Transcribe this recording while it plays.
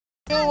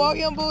You walk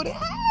your booty.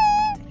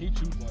 He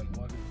too funny.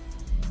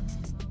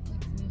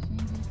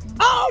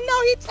 Oh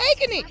no, he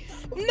taking it.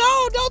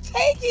 No, don't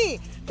take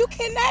it. You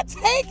cannot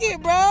take it,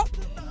 bro.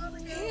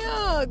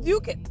 Yeah, you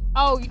can.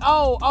 Oh, you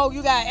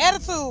got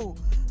attitude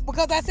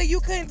because I said you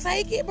couldn't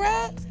take it,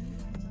 bro.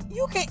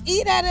 You can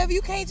eat out of it.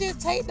 You can't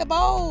just take the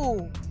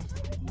bowl.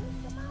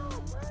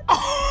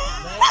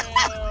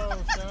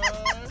 Damn, son.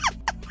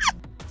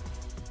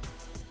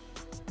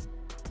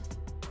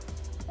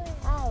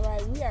 All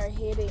right, we are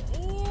heading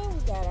in.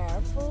 We got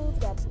our food. We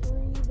got 3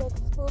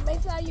 buckets of food.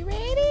 Mason, are you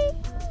ready?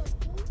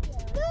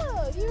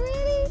 Good. You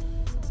ready?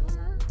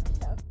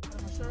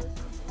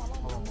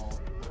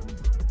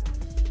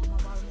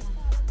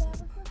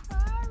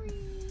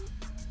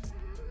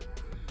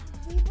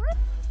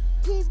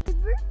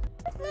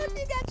 Look,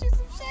 you got you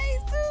some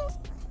shades too.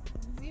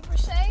 Zebra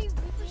shades,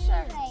 zebra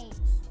shirts.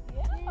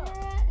 Yeah.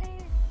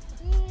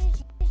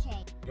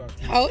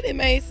 Hold it,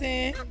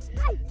 Mason.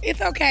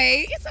 It's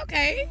okay. It's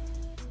okay.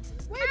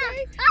 Wait,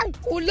 wait.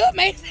 Oh, look,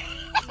 Mason.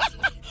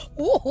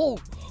 Ooh,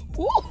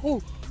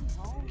 ooh,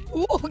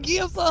 ooh.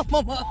 Give some,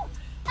 mama.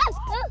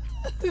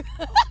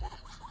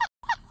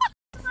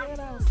 Said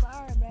I'm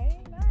sorry,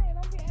 babe. Nah,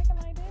 don't be acting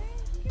like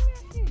that. Give me a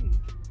kiss.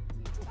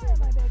 Don't act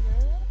like that,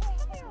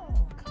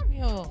 girl. Come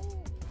here.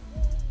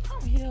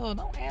 Come here.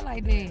 Don't act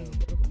like that.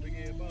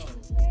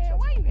 Man,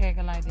 why you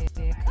acting like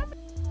that? Come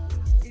here.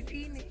 It's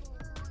eating it.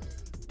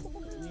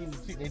 Eating the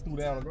shit they threw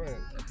down on the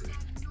ground.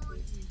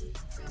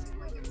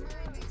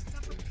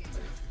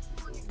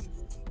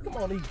 Come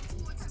on, eat.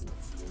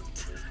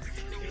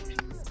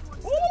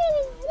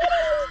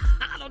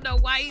 I don't know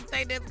why you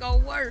think that's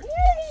gonna work.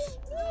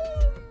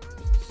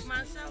 Come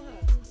on, show her.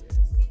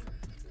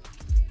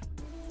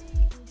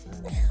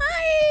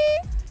 Hi.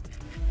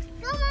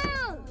 Come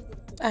on.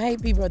 I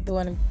hate people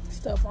throwing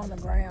stuff on the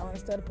ground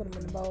instead of putting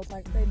them in the bowls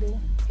like they do.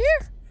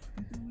 Here.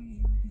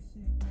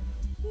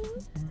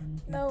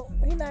 No,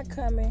 he's not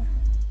coming.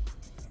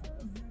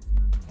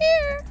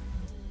 Here.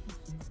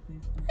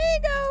 Here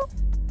you go.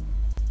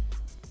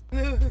 So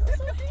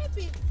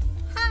happy.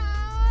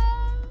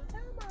 Hi.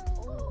 Come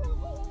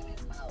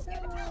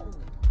on.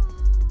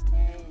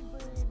 Hey,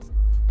 buddy.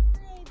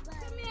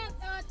 Come here,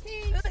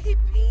 Auntie. Look, he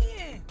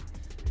peeing.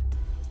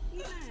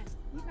 Eat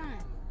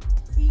mine.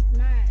 Eat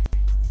mine.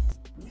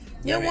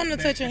 You don't want to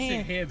touch your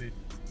hand. That shit heavy.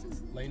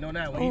 Like, you know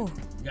now, when you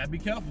gotta be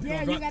careful.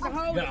 Yeah, you got to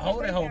hold it. You gotta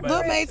hold that whole back.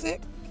 Look, Mason.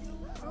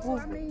 Oh,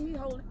 I mean, he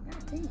hold it.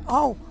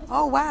 Oh,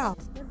 wow.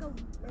 Let's go.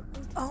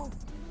 Oh.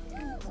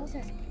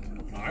 Okay.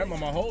 All right,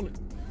 mama, hold it.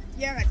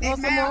 Yeah, that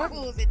Want some mouth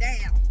more? pulls it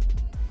down.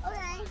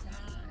 Okay.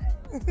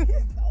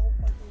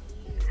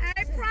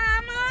 I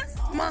promise.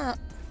 Mom.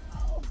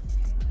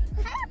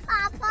 Hey,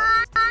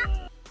 Papa.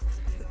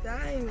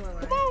 Dang, Come on,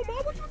 mom,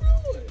 what you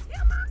doing?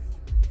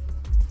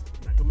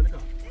 Now come in the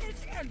car.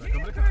 Yeah, Now come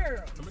in the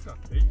car. Come in the car.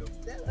 There you go.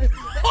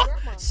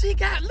 She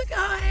got, look at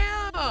her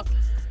hair.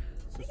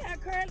 She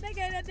got curls. They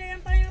got that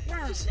damn thing up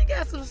on. She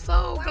got some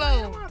soul glow.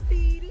 Come on,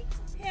 Feedy.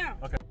 Yeah.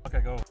 Okay,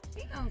 go.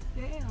 He gonna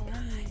stay on.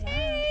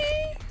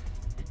 Hey.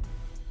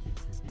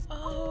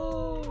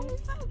 Oh.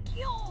 So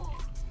cute.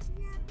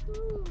 Yeah,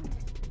 cool.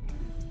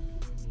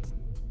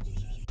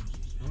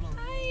 Come on.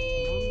 Hi.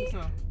 Come in the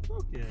car.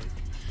 Okay.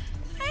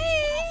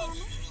 Hey.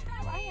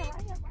 Right here.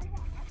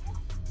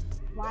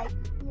 Right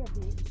here,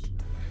 bitch.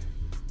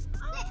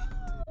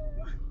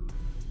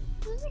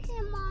 Look at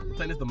Mommy.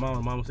 Say this to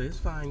mama. Mama say it's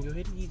fine. Go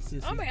ahead and eat,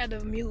 sissy. I'm gonna have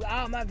to mute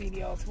all my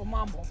videos for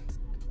Mama.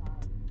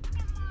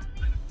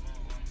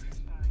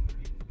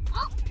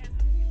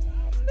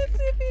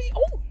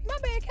 Oh, my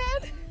bad,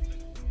 Kylie.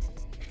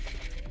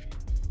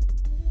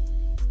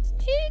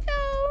 Here you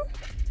go.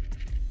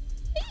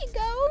 Here you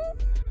go.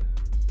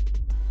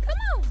 Come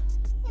on.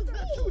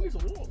 We need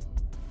some water.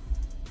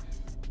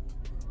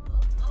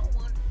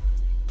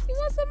 You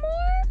want some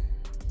more?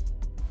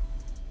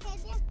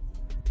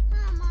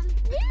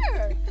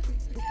 Here.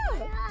 Yeah.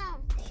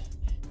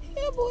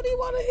 Here, booty. You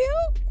want to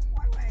help?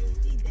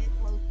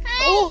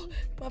 Oh,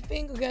 my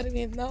finger got in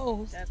his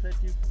nose. That's what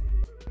you.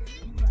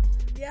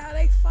 Yeah,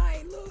 they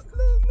fight. Look.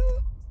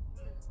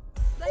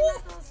 They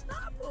not gonna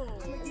stop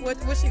them.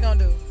 What's she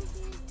gonna do?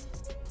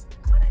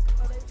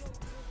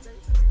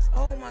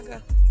 Oh my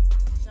God.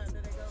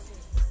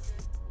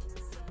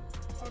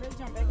 Oh, they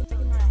jump back and take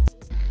mine.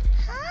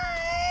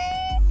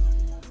 Hi.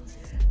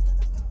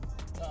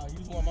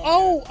 You want my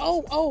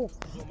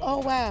Oh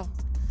wow.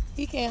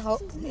 He can't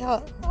hold.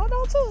 Yeah. Hold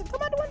on to it.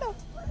 Come out the window.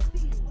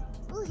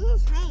 Oh,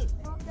 his hand.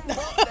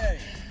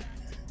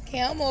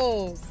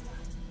 Camels.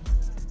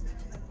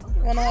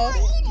 Wanna hold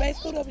it? Babe,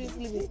 scoot up just a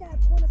little He bit.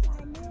 got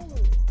 25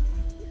 million.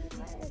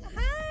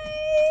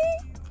 Hi.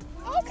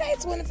 Okay,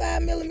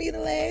 25 millimeter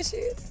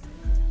lashes.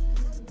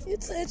 You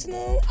touching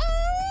them?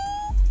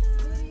 Oh.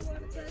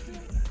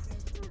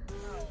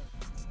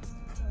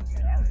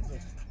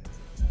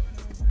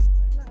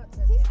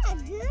 He's not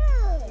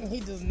good. He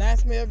does not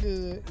smell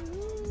good.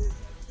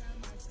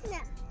 No.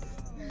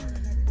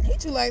 He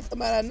too like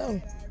somebody I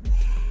know.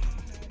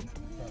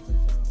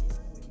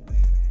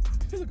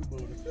 Look at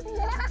booty.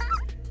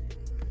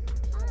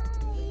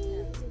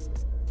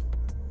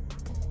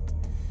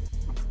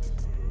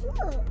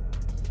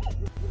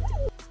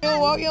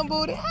 gonna walk your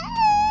booty.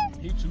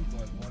 He too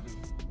funny.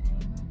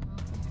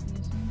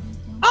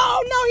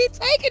 Oh no, he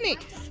taking it.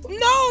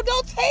 No,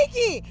 don't take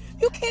it.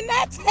 You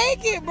cannot take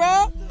it,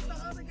 bro.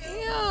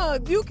 Yeah,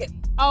 you can.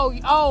 Oh,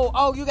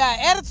 you got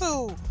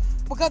attitude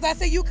because I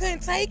said you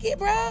couldn't take it,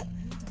 bro.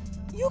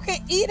 You can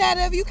eat out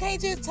of it. You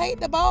can't just take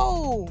the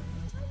bowl.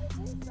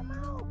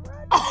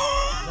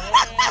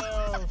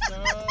 Damn,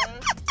 son.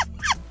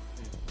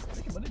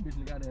 But this bitch in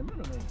the goddamn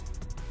middle lane.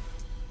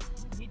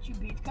 Get you,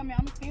 bitch. Come here.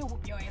 I'm still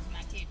whoop your ass when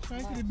I catch you.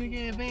 Trying to see the big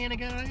ass van that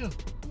got out here.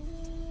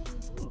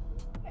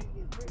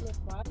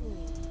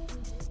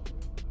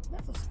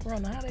 That's a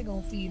sprung. How they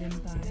gonna feed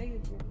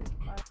anything?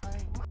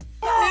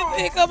 You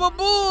pick up a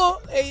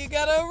bull and you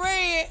got a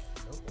red.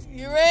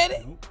 You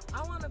ready?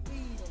 I want to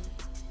feed him.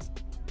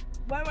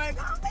 Wait,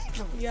 go feed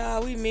him.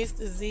 Y'all, we missed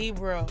the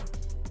zebra.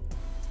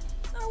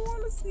 I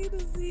want to see the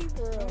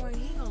zebra. Boy,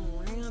 he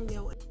gonna ram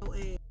your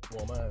ass.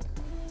 Well, mine.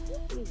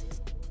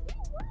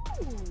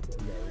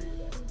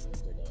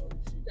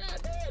 God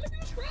damn, look at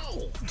you strong.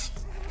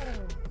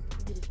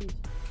 Get a picture.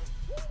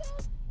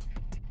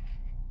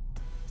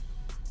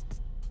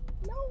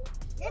 No.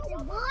 That's a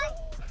boy?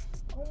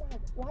 Oh my,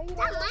 why you That's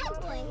don't my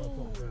like boy. my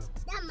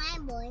That's my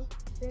boy.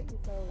 Check this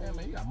out. Yeah,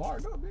 man, you got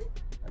marked up, bitch.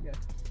 I got you.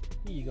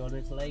 Here you go,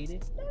 this lady.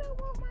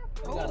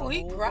 Oh,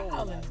 he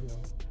growling.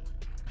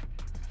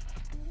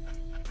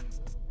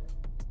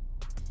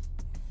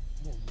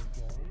 There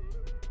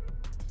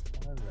you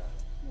go. All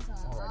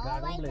right,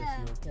 God will bless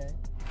you, okay?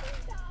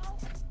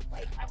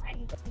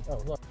 Oh,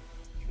 look.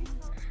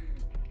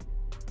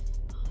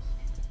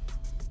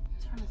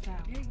 Turn this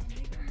out.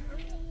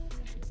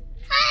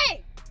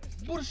 Hey!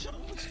 Buddha, shut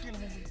up. What's the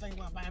thing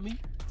about by me?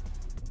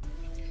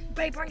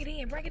 Babe, bring it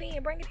in. Bring it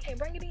in. Bring it in.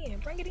 Bring it in.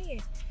 Bring it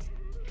in.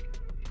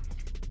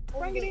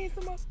 Bring it in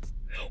some more.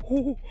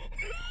 Ooh.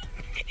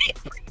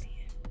 Bring it in.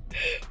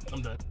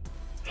 I'm done.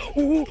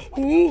 Ooh.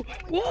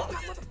 What? My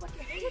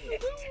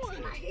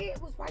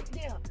head was right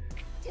there.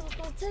 It was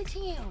gonna touch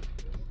him.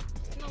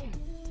 No.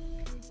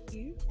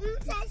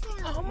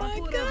 Oh my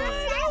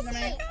God. Mom,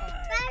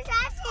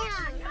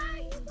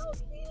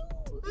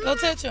 Go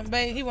touch him,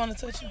 babe. He want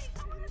to touch him. touch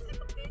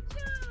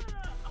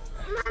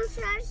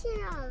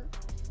him.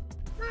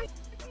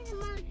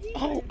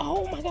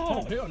 Oh my Oh,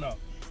 God. hell no. I'm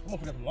gonna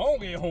forget the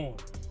long ass horn.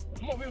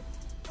 Come on, Bill.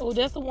 Oh,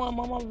 that's the one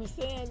my mama was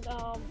saying,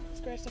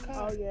 scratch the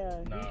car. Oh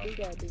yeah, Nah. he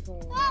got this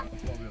one. Come on, Bill.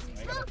 I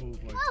ain't got no food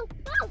for you.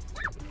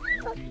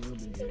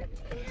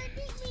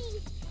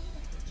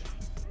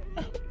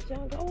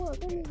 John, go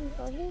up. Let me see.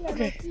 Oh, he ain't got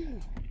Okay. no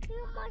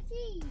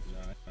teeth.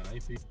 Nah, I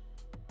ain't feed.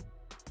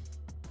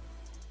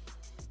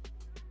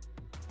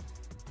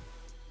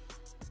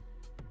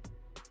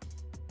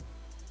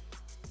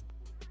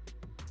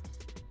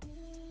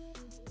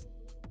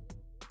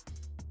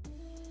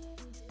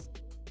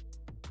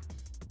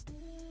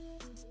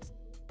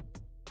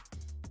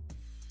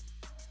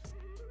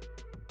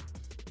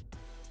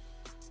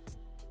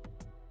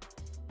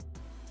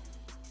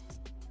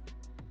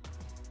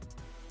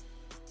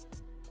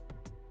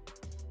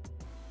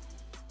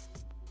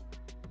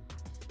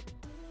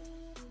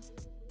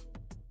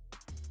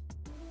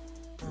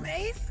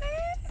 Mason?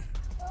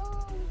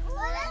 Oh,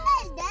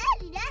 that's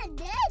daddy. That's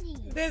daddy.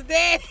 This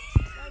dad. I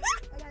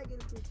gotta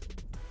get a picture.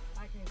 I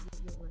can't get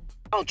this one.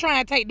 Don't try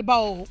and take the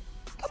bowl.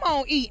 Come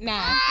on, eat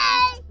now.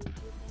 Hi.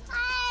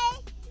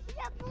 It's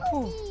a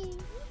Ooh. booty.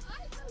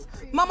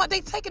 Mama,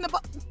 they taking the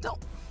bowl. Don't.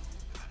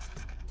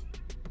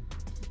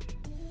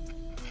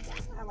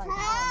 I like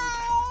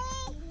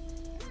Hi.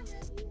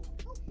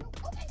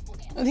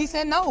 And he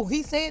said no.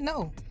 He said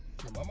no.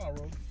 Yeah, mama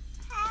roll.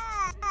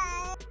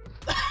 Hi.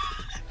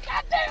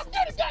 Goddamn,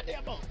 get the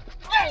goddamn bowl.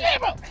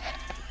 Goddamn bowl.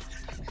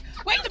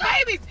 Wait, the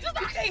babies.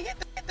 You can't hit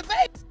the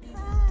baby.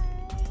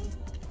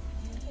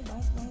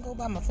 Don't go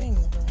by my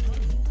fingers, bro.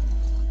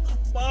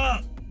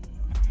 Fuck.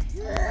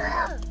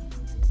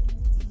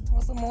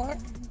 Want some more?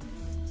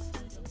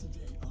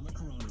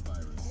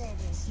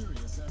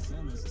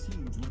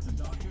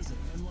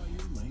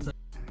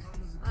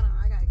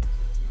 I gotta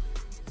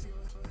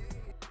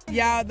get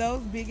Y'all,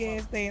 those big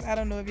ass things. I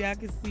don't know if y'all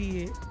can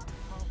see it.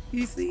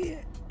 You see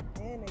it?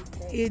 and they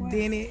say. It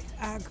dented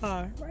our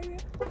car. Right here.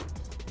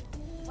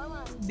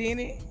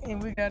 Dented,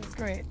 and we got a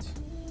scratch.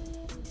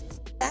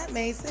 That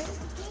Mason.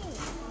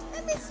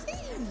 Let me see.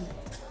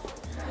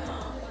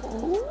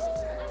 Ooh.